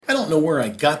know where I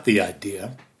got the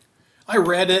idea. I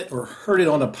read it or heard it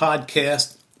on a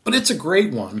podcast, but it's a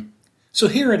great one. So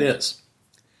here it is.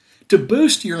 To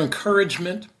boost your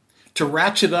encouragement, to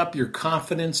ratchet up your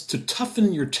confidence, to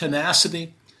toughen your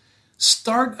tenacity,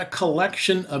 start a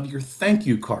collection of your thank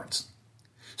you cards.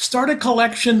 Start a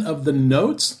collection of the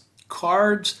notes,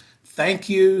 cards, thank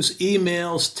yous,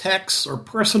 emails, texts, or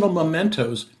personal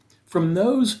mementos from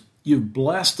those you've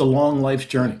blessed along life's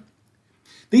journey.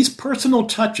 These personal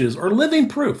touches are living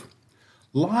proof,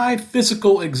 live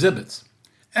physical exhibits,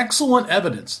 excellent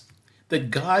evidence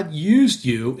that God used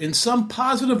you in some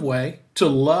positive way to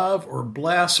love or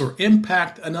bless or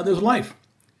impact another's life.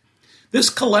 This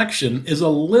collection is a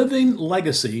living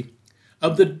legacy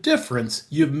of the difference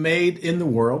you've made in the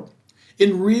world,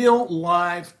 in real,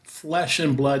 live, flesh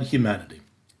and blood humanity.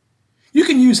 You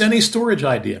can use any storage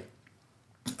idea,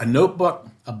 a notebook,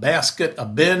 a basket, a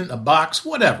bin, a box,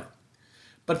 whatever.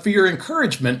 But for your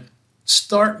encouragement,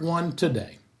 start one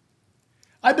today.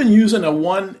 I've been using a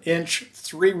 1-inch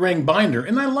 3-ring binder,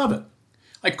 and I love it.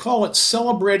 I call it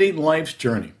Celebrating Life's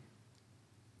Journey.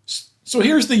 So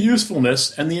here's the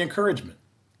usefulness and the encouragement.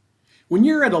 When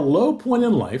you're at a low point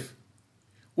in life,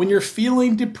 when you're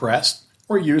feeling depressed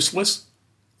or useless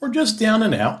or just down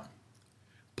and out,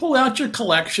 pull out your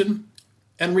collection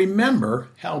and remember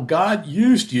how God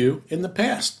used you in the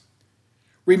past.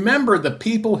 Remember the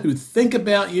people who think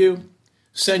about you,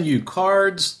 send you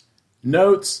cards,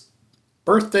 notes,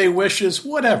 birthday wishes,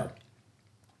 whatever.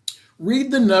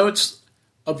 Read the notes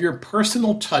of your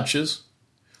personal touches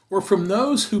or from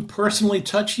those who personally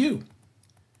touch you.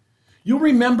 You'll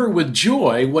remember with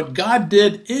joy what God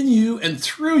did in you and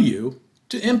through you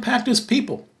to impact His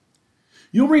people.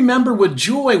 You'll remember with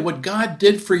joy what God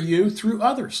did for you through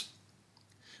others.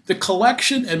 The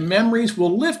collection and memories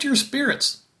will lift your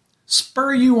spirits,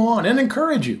 spur you on, and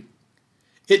encourage you.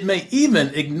 It may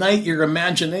even ignite your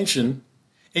imagination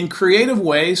in creative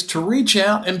ways to reach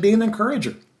out and be an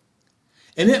encourager.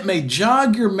 And it may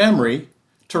jog your memory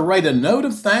to write a note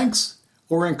of thanks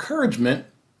or encouragement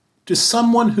to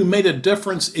someone who made a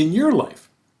difference in your life.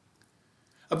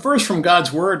 A verse from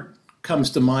God's Word comes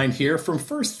to mind here from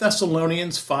 1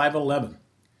 Thessalonians 5:11.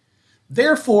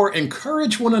 Therefore,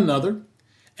 encourage one another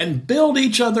and build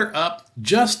each other up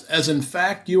just as in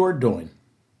fact you are doing.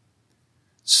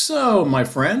 So, my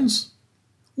friends,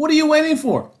 what are you waiting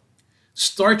for?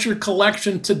 Start your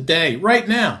collection today, right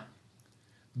now.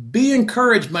 Be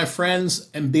encouraged, my friends,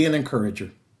 and be an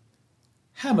encourager.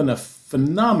 Have a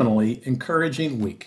phenomenally encouraging week.